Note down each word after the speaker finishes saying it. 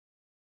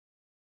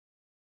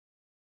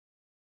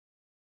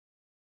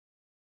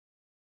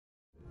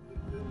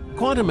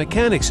Quantum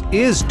mechanics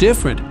is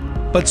different,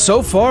 but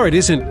so far it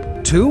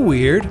isn't too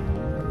weird.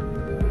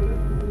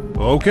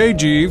 Okay,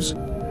 Jeeves,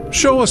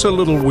 show us a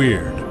little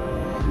weird.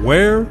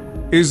 Where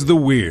is the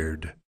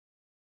weird?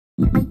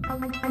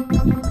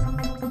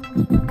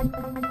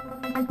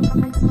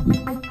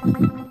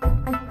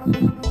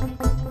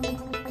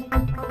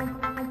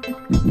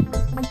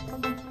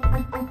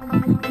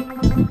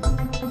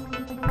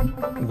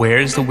 Where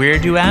is the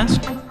weird, you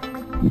ask?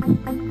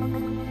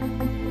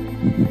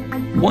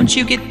 Once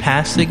you get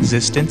past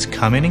existence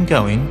coming and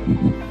going,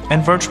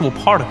 and virtual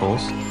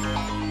particles,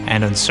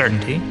 and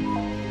uncertainty,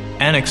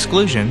 and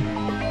exclusion,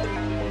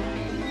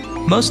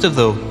 most of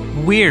the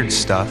weird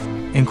stuff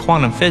in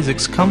quantum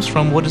physics comes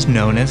from what is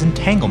known as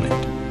entanglement,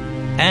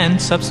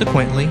 and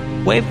subsequently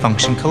wave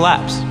function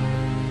collapse.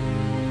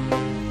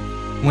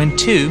 When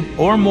two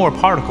or more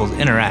particles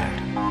interact,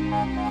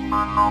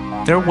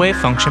 their wave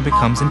function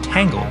becomes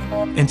entangled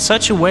in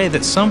such a way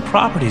that some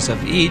properties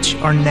of each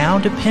are now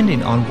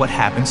depending on what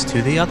happens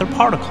to the other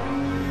particle.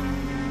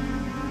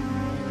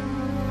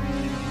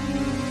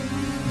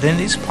 Then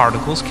these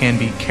particles can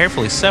be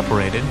carefully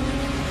separated,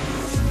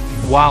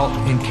 while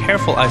in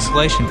careful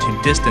isolation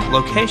to distant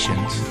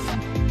locations.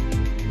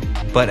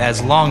 But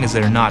as long as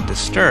they're not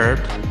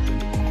disturbed,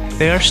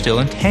 they are still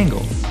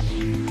entangled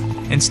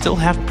and still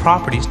have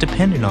properties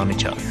dependent on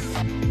each other.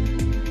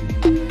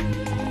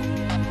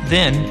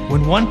 Then,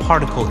 when one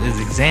particle is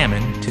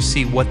examined to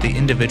see what the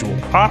individual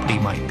property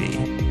might be,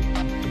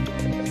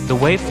 the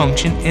wave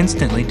function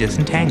instantly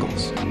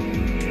disentangles.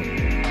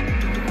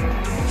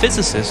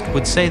 Physicists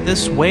would say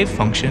this wave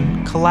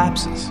function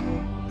collapses.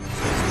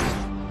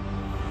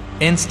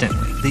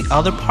 Instantly, the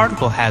other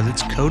particle has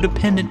its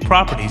codependent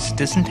properties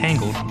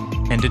disentangled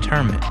and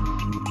determined.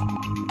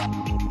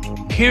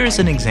 Here is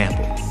an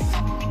example.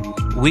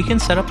 We can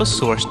set up a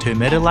source to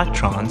emit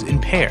electrons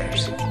in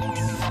pairs,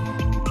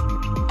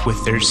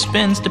 with their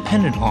spins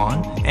dependent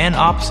on and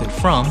opposite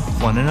from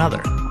one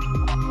another.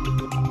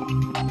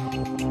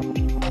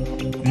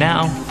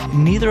 Now,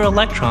 neither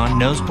electron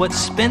knows what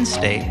spin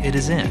state it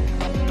is in.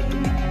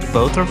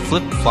 Both are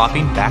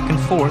flip-flopping back and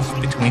forth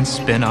between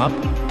spin up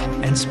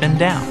and spin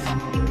down.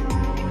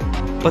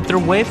 But their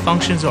wave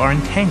functions are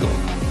entangled,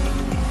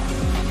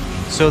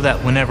 so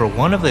that whenever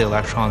one of the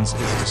electrons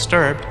is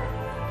disturbed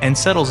and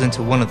settles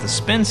into one of the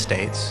spin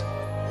states,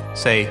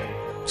 say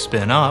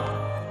spin up,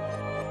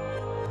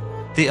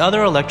 the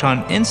other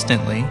electron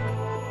instantly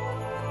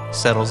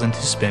settles into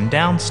spin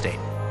down state.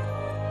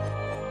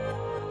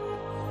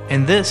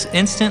 And this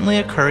instantly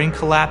occurring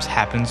collapse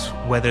happens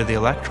whether the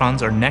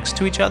electrons are next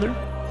to each other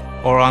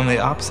or on the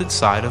opposite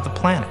side of the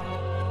planet.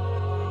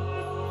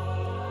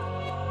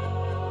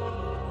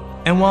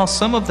 And while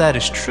some of that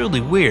is truly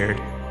weird,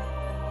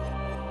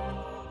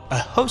 a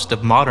host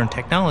of modern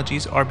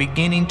technologies are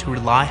beginning to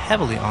rely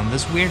heavily on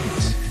this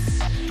weirdness.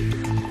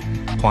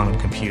 Quantum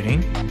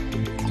computing,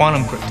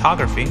 quantum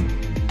cryptography,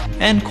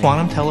 and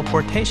quantum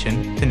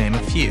teleportation, to name a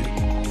few.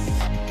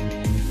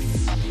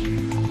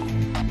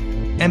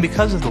 And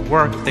because of the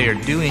work they are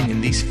doing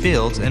in these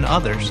fields and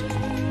others,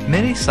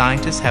 many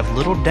scientists have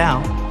little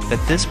doubt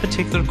that this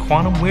particular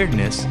quantum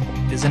weirdness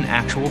is an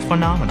actual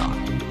phenomenon.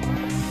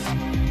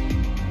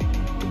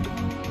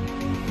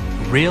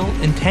 Real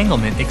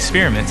entanglement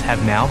experiments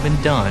have now been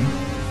done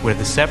where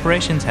the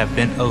separations have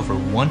been over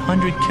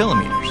 100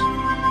 kilometers,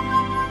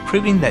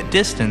 proving that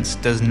distance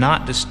does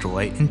not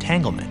destroy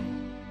entanglement.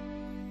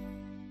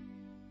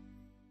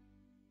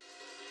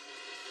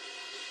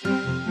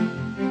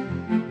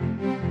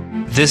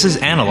 This is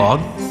analog.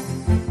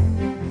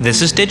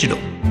 This is digital.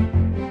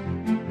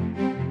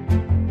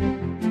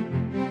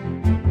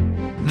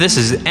 This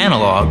is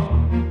analog.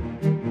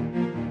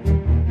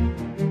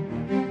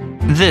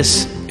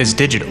 This is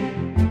digital.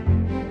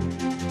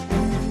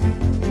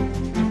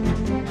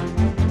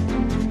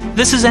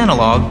 This is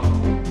analog.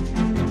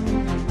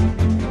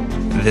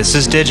 This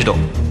is digital.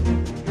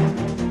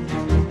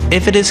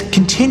 If it is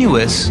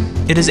continuous,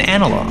 it is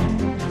analog.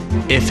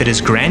 If it is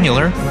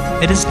granular,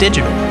 it is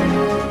digital.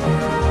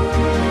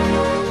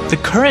 The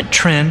current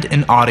trend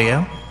in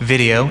audio,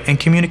 video, and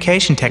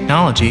communication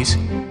technologies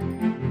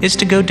is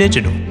to go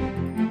digital.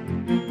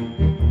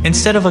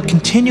 Instead of a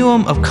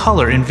continuum of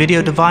color in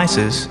video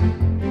devices,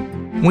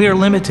 we are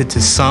limited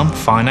to some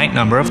finite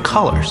number of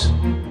colors.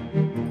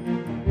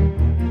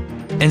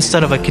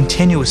 Instead of a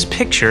continuous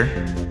picture,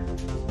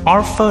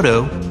 our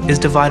photo is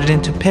divided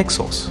into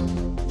pixels.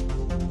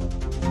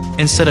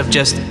 Instead of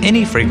just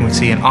any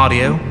frequency in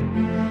audio,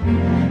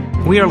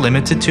 we are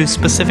limited to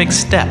specific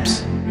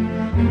steps.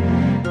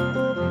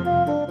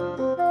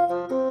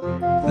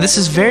 This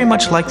is very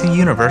much like the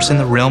universe in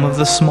the realm of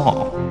the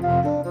small.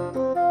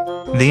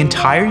 The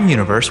entire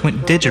universe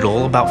went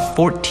digital about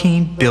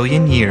 14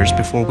 billion years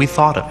before we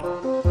thought of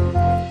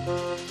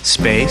it.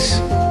 Space,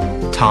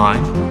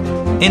 time,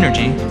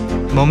 energy,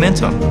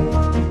 momentum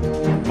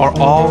are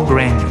all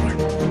granular.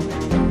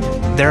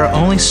 There are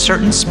only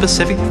certain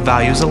specific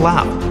values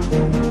allowed,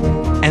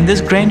 and this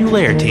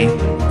granularity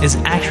is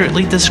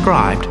accurately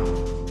described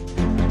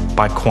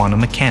by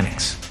quantum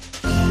mechanics.